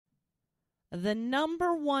The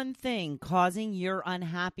number one thing causing your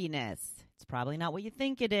unhappiness. It's probably not what you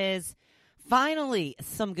think it is. Finally,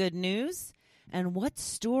 some good news. And what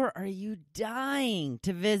store are you dying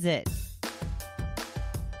to visit?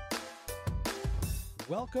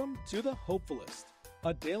 Welcome to the Hopefulist,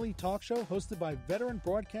 a daily talk show hosted by veteran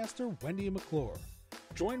broadcaster Wendy McClure.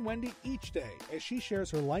 Join Wendy each day as she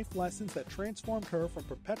shares her life lessons that transformed her from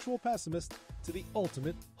perpetual pessimist to the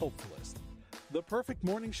ultimate hopefulist. The perfect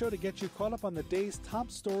morning show to get you caught up on the day's top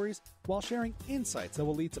stories while sharing insights that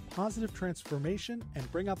will lead to positive transformation and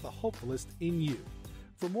bring out the hopefulist in you.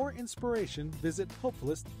 For more inspiration, visit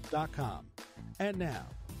Hopefulist.com. And now,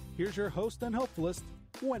 here's your host and hopefulist,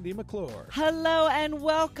 Wendy McClure. Hello and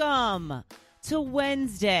welcome to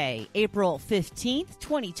Wednesday, April 15th,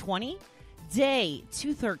 2020. Day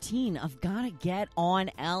 213 of Gotta Get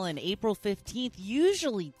on Ellen. April 15th,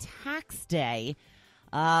 usually tax day.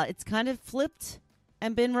 It's kind of flipped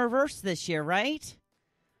and been reversed this year, right?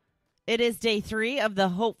 It is day 3 of the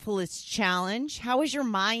Hopefulist Challenge. How is your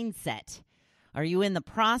mindset? Are you in the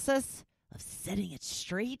process of setting it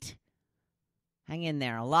straight? Hang in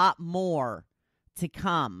there. A lot more to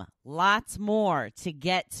come. Lots more to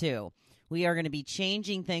get to. We are going to be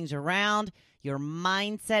changing things around, your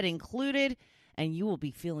mindset included, and you will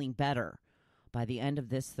be feeling better by the end of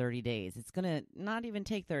this 30 days. It's going to not even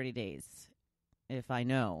take 30 days. If I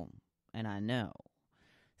know, and I know.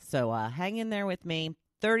 So hang in there with me.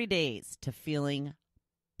 30 days to feeling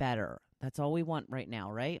better. That's all we want right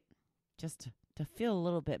now, right? Just to feel a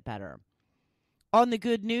little bit better. On the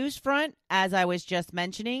good news front, as I was just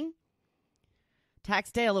mentioning,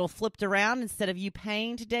 tax day a little flipped around. Instead of you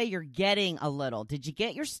paying today, you're getting a little. Did you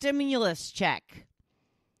get your stimulus check?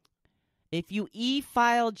 If you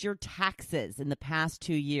e-filed your taxes in the past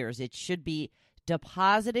 2 years, it should be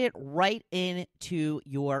deposited right into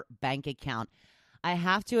your bank account. I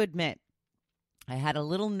have to admit, I had a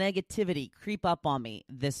little negativity creep up on me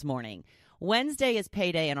this morning. Wednesday is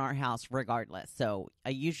payday in our house regardless. So I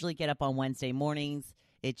usually get up on Wednesday mornings.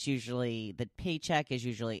 It's usually, the paycheck is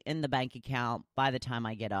usually in the bank account by the time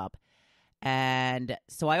I get up. And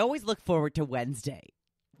so I always look forward to Wednesday.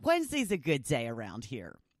 Wednesday's a good day around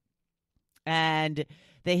here. And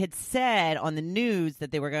they had said on the news that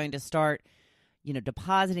they were going to start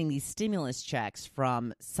depositing these stimulus checks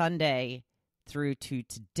from Sunday through to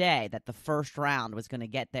today, that the first round was going to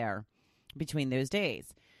get there between those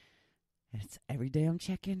days. And it's every day I'm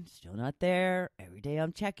checking, still not there. Every day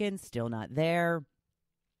I'm checking, still not there.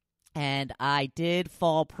 And I did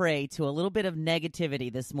fall prey to a little bit of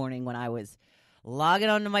negativity this morning when I was logging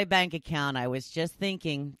onto my bank account. I was just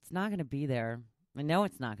thinking, it's not going to be there. I know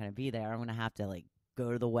it's not going to be there. I'm going to have to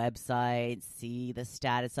go to the website, see the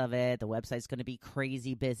status of it. The website's going to be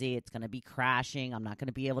crazy busy. It's going to be crashing. I'm not going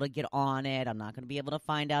to be able to get on it. I'm not going to be able to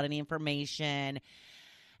find out any information.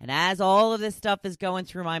 And as all of this stuff is going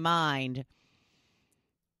through my mind,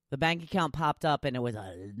 the bank account popped up and it was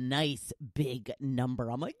a nice big number.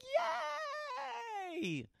 I'm like,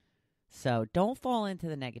 yay! So don't fall into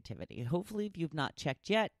the negativity. Hopefully, if you've not checked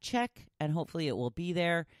yet, check, and hopefully it will be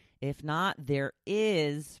there. If not, there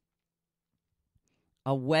is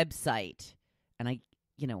a website, and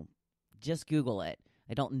just Google it.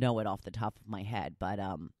 I don't know it off the top of my head, but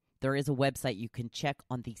there is a website you can check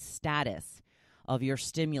on the status of your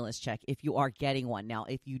stimulus check if you are getting one. Now,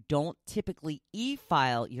 if you don't typically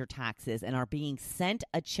e-file your taxes and are being sent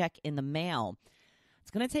a check in the mail, it's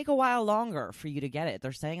going to take a while longer for you to get it.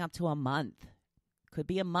 They're saying up to a month. Could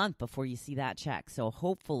be a month before you see that check. So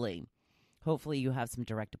hopefully you have some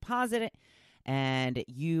direct deposit and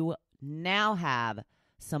you now have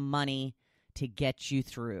some money to get you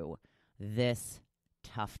through this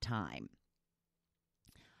tough time.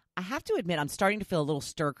 I have to admit, I'm starting to feel a little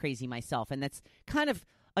stir crazy myself, and that's kind of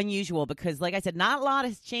unusual because, like I said, not a lot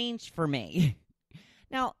has changed for me.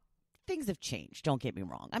 Now, things have changed, don't get me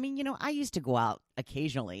wrong. I mean, I used to go out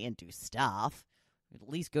occasionally and do stuff, at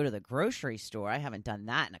least go to the grocery store. I haven't done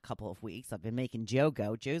that in a couple of weeks. I've been making Joe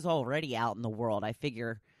go. Joe's already out in the world. I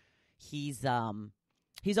figure he's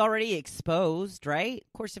already exposed, right?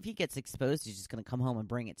 Of course, if he gets exposed, he's just going to come home and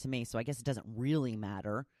bring it to me. So I guess it doesn't really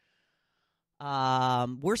matter.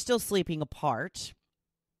 We're still sleeping apart.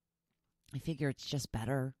 I figure it's just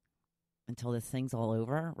better until this thing's all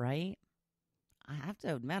over, right? I have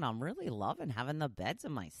to admit, I'm really loving having the bed to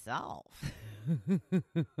myself.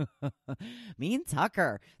 Me and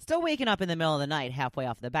Tucker. Still waking up in the middle of the night halfway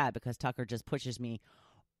off the bed because Tucker just pushes me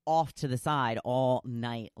off to the side all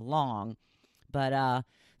night long. But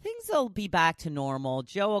things will be back to normal.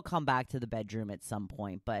 Joe will come back to the bedroom at some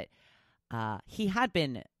point. But he had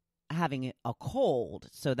been having a cold,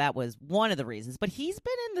 so that was one of the reasons. But he's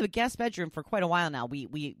been in the guest bedroom for quite a while now.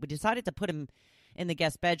 We decided to put him in the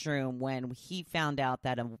guest bedroom when he found out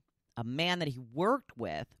that a man that he worked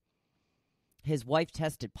with, his wife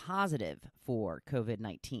tested positive for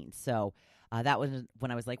COVID-19. So that was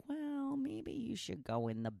when I was like, well, maybe you should go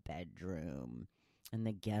in the bedroom, in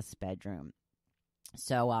the guest bedroom.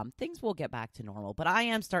 So things will get back to normal. But I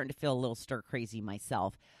am starting to feel a little stir crazy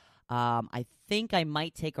myself. I think I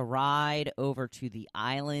might take a ride over to the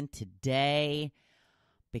island today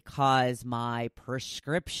because my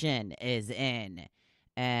prescription is in.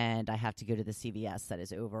 And I have to go to the CVS that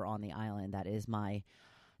is over on the island. That is my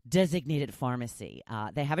designated pharmacy.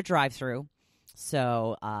 They have a drive-through,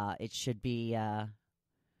 so it should be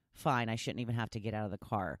fine. I shouldn't even have to get out of the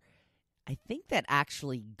car. I think that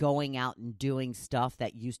actually going out and doing stuff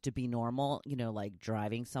that used to be normal, like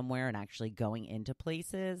driving somewhere and actually going into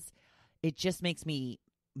places, it just makes me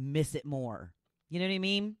miss it more. You know what I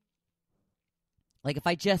mean? Like if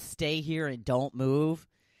I just stay here and don't move,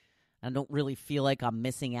 I don't really feel like I'm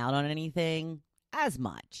missing out on anything as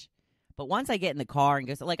much. But once I get in the car and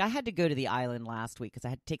go, like I had to go to the island last week because I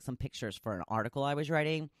had to take some pictures for an article I was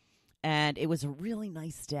writing. And it was a really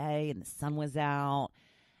nice day and the sun was out.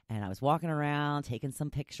 And I was walking around, taking some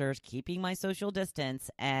pictures, keeping my social distance.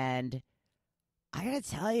 And I got to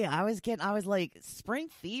tell you, I was like spring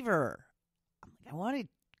fever. I'm like, I want to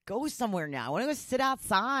go somewhere now. I want to go sit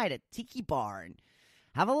outside at Tiki Bar and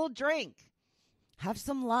have a little drink, have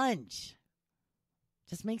some lunch.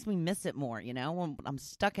 Just makes me miss it more, When I'm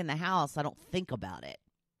stuck in the house, I don't think about it.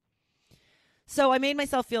 So I made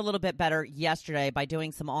myself feel a little bit better yesterday by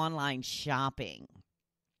doing some online shopping.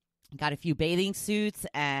 Got a few bathing suits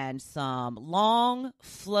and some long,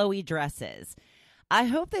 flowy dresses. I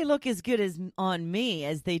hope they look as good on me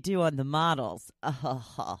as they do on the models.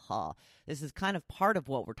 This is kind of part of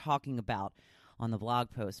what we're talking about on the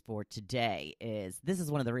blog post for today. This is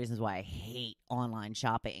one of the reasons why I hate online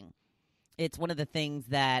shopping. It's one of the things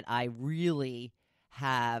that I really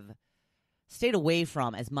have stayed away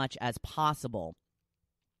from as much as possible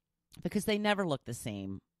because they never look the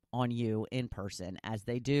same on you in person as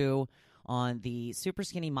they do on the super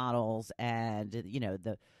skinny models and,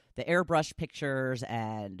 the airbrush pictures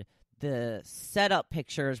and the setup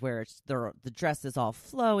pictures where the dress is all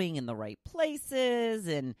flowing in the right places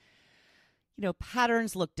and,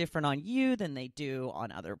 patterns look different on you than they do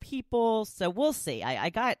on other people. So we'll see. I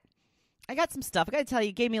got some stuff. I got to tell you,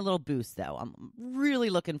 it gave me a little boost, though. I'm really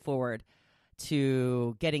looking forward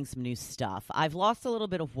to getting some new stuff. I've lost a little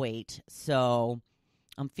bit of weight, so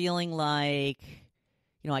I'm feeling like,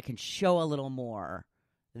 I can show a little more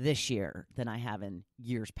this year than I have in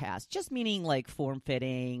years past. Just meaning like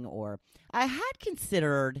form-fitting, or I had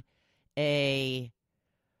considered a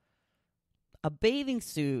bathing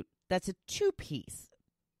suit that's a two-piece.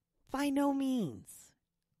 By no means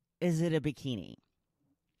is it a bikini.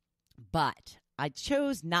 But I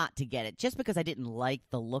chose not to get it just because I didn't like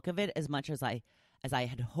the look of it as much as I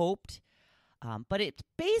had hoped. But it's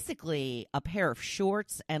basically a pair of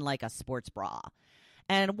shorts and like a sports bra.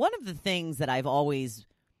 And one of the things that I've always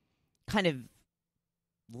kind of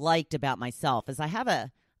liked about myself is I have a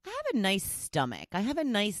nice stomach. I have a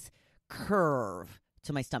nice curve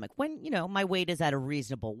to my stomach when, my weight is at a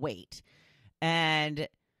reasonable weight. And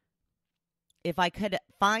if I could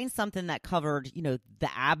find something that covered, the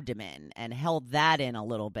abdomen and held that in a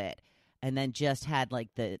little bit and then just had like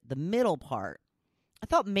the middle part, I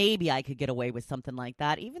thought maybe I could get away with something like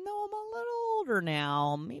that, even though I'm a little older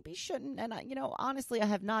now. Maybe shouldn't. And, honestly, I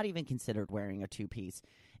have not even considered wearing a two-piece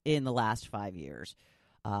in the last 5 years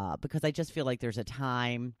because I just feel like there's a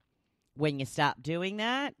time when you stop doing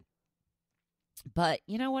that. But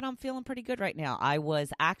you know what? I'm feeling pretty good right now. I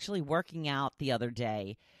was actually working out the other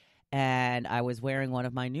day, and I was wearing one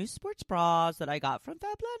of my new sports bras that I got from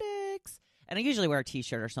Fabletics. And I usually wear a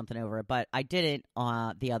T-shirt or something over it, but I didn't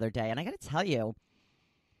the other day. And I got to tell you,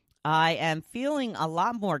 I am feeling a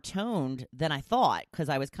lot more toned than I thought because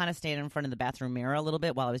I was kind of standing in front of the bathroom mirror a little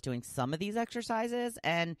bit while I was doing some of these exercises.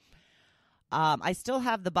 And I still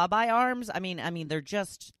have the bye-bye arms. I mean, they're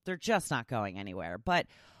just not going anywhere. But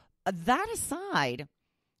that aside,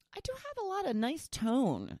 I do have a lot of nice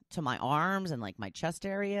tone to my arms and like my chest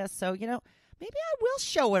area. So, maybe I will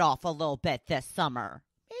show it off a little bit this summer.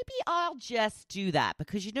 Maybe I'll just do that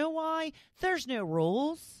because you know why? There's no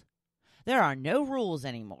rules. There are no rules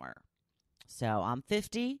anymore. So I'm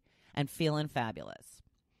 50 and feeling fabulous.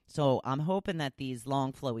 So I'm hoping that these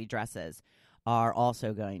long flowy dresses are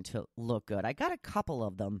also going to look good. I got a couple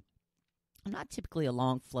of them I'm not typically a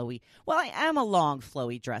long, flowy. Well, I am a long,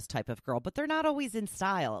 flowy dress type of girl, but they're not always in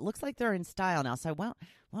style. It looks like they're in style now, so I went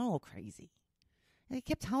a little crazy. And they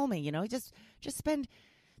kept telling me, just spend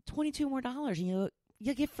 $22 more, and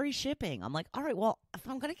you get free shipping. I'm like, all right, well, if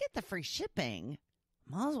I'm going to get the free shipping,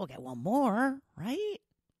 might as well get one more, right?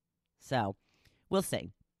 So we'll see.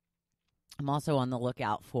 I'm also on the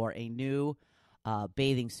lookout for a new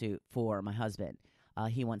bathing suit for my husband.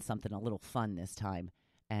 He wants something a little fun this time.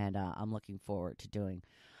 And I'm looking forward to doing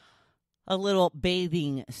a little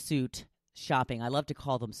bathing suit shopping. I love to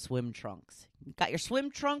call them swim trunks. Got your swim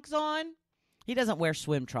trunks on? He doesn't wear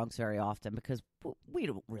swim trunks very often because we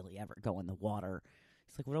don't really ever go in the water.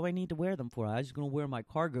 He's like, what do I need to wear them for? I'm just going to wear my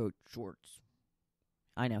cargo shorts.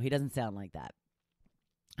 I know, he doesn't sound like that.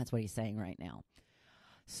 That's what he's saying right now.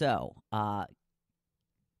 So,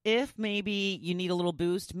 if maybe you need a little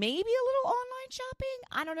boost, maybe a little online shopping.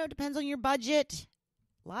 I don't know, depends on your budget.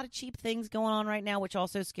 A lot of cheap things going on right now, which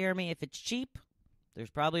also scare me. If it's cheap,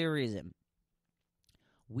 there's probably a reason.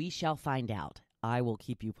 We shall find out. I will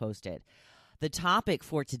keep you posted. The topic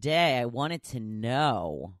for today, I wanted to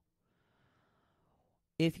know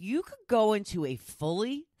if you could go into a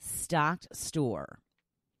fully stocked store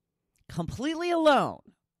completely alone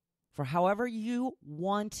for however you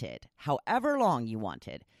wanted, however long you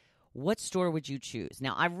wanted, what store would you choose?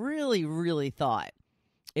 Now, I really, really thought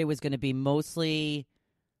it was going to be mostly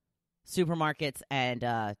supermarkets and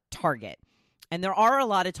Target. And there are a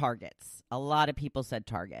lot of Targets. A lot of people said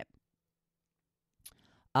Target.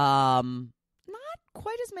 Not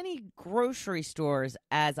quite as many grocery stores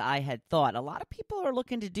as I had thought. A lot of people are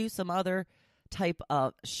looking to do some other type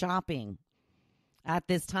of shopping at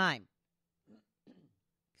this time.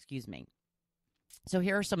 Excuse me. So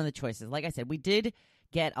here are some of the choices. Like I said, we did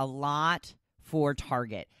get a lot for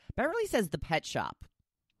Target. Beverly says the pet shop.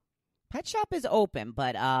 Pet shop is open,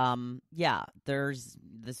 but yeah, there's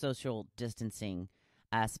the social distancing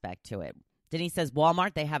aspect to it. Denise says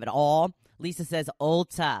Walmart, they have it all. Lisa says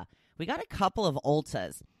Ulta. We got a couple of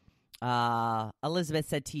Ultas. Elizabeth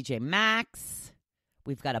said TJ Maxx.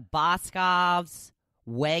 We've got a Boscov's,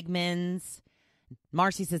 Wegmans.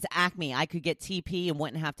 Marcy says Acme. I could get TP and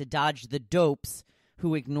wouldn't have to dodge the dopes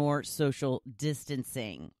who ignore social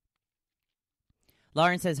distancing.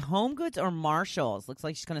 Lauren says Home Goods or Marshalls. Looks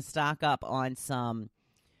like she's going to stock up on some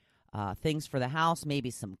things for the house, maybe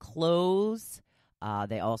some clothes.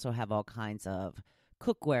 They also have all kinds of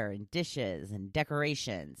cookware and dishes and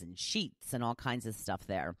decorations and sheets and all kinds of stuff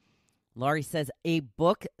there. Laurie says a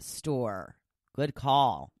bookstore. Good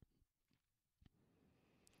call.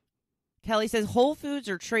 Kelly says Whole Foods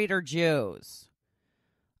or Trader Joe's.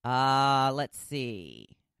 Let's see.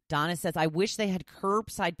 Donna says, I wish they had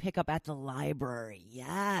curbside pickup at the library.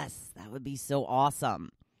 Yes, that would be so awesome.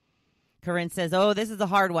 Corinne says, oh, this is a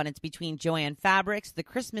hard one. It's between Joann Fabrics, the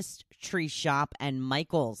Christmas Tree Shop, and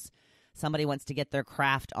Michael's. Somebody wants to get their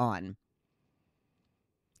craft on.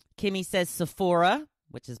 Kimmy says Sephora,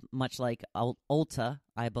 which is much like Ulta,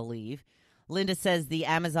 I believe. Linda says the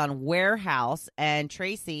Amazon warehouse. And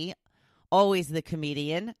Tracy, always the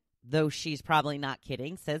comedian, though she's probably not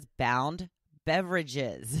kidding, says Bound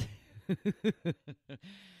Beverages.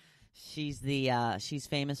 She's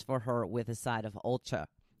famous for her with a side of ultra,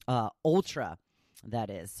 that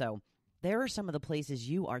is. So there are some of the places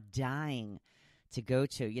you are dying to go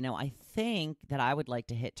to. I think that I would like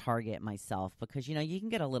to hit Target myself because, you can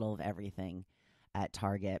get a little of everything at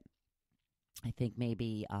Target. I think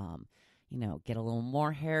maybe, get a little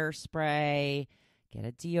more hairspray, get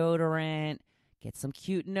a deodorant, get some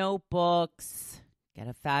cute notebooks, get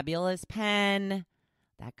a fabulous pen,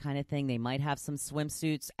 that kind of thing. They might have some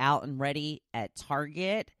swimsuits out and ready at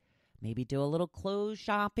Target. Maybe do a little clothes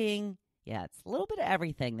shopping. Yeah, it's a little bit of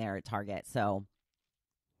everything there at Target. So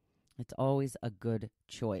it's always a good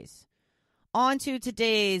choice. On to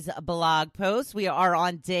today's blog post. We are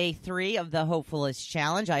on day 3 of the Hopefulist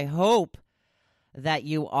Challenge. I hope that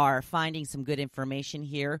you are finding some good information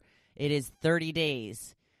here. It is 30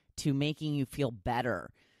 days to making you feel better.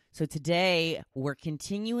 So today we're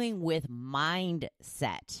continuing with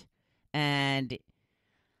mindset, and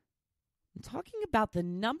I'm talking about the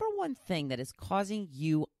number one thing that is causing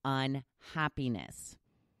you unhappiness.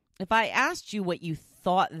 If I asked you what you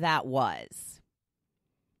thought that was,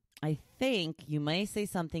 I think you may say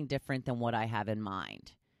something different than what I have in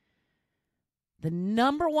mind. The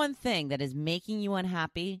number one thing that is making you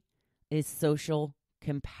unhappy is social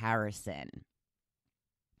comparison.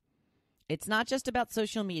 It's not just about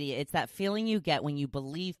social media. It's that feeling you get when you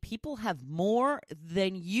believe people have more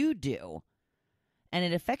than you do. And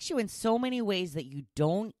it affects you in so many ways that you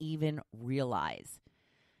don't even realize.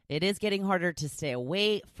 It is getting harder to stay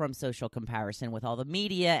away from social comparison with all the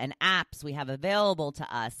media and apps we have available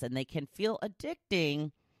to us, and they can feel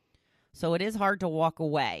addicting. So it is hard to walk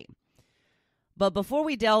away. But before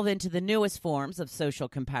we delve into the newest forms of social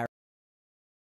comparison,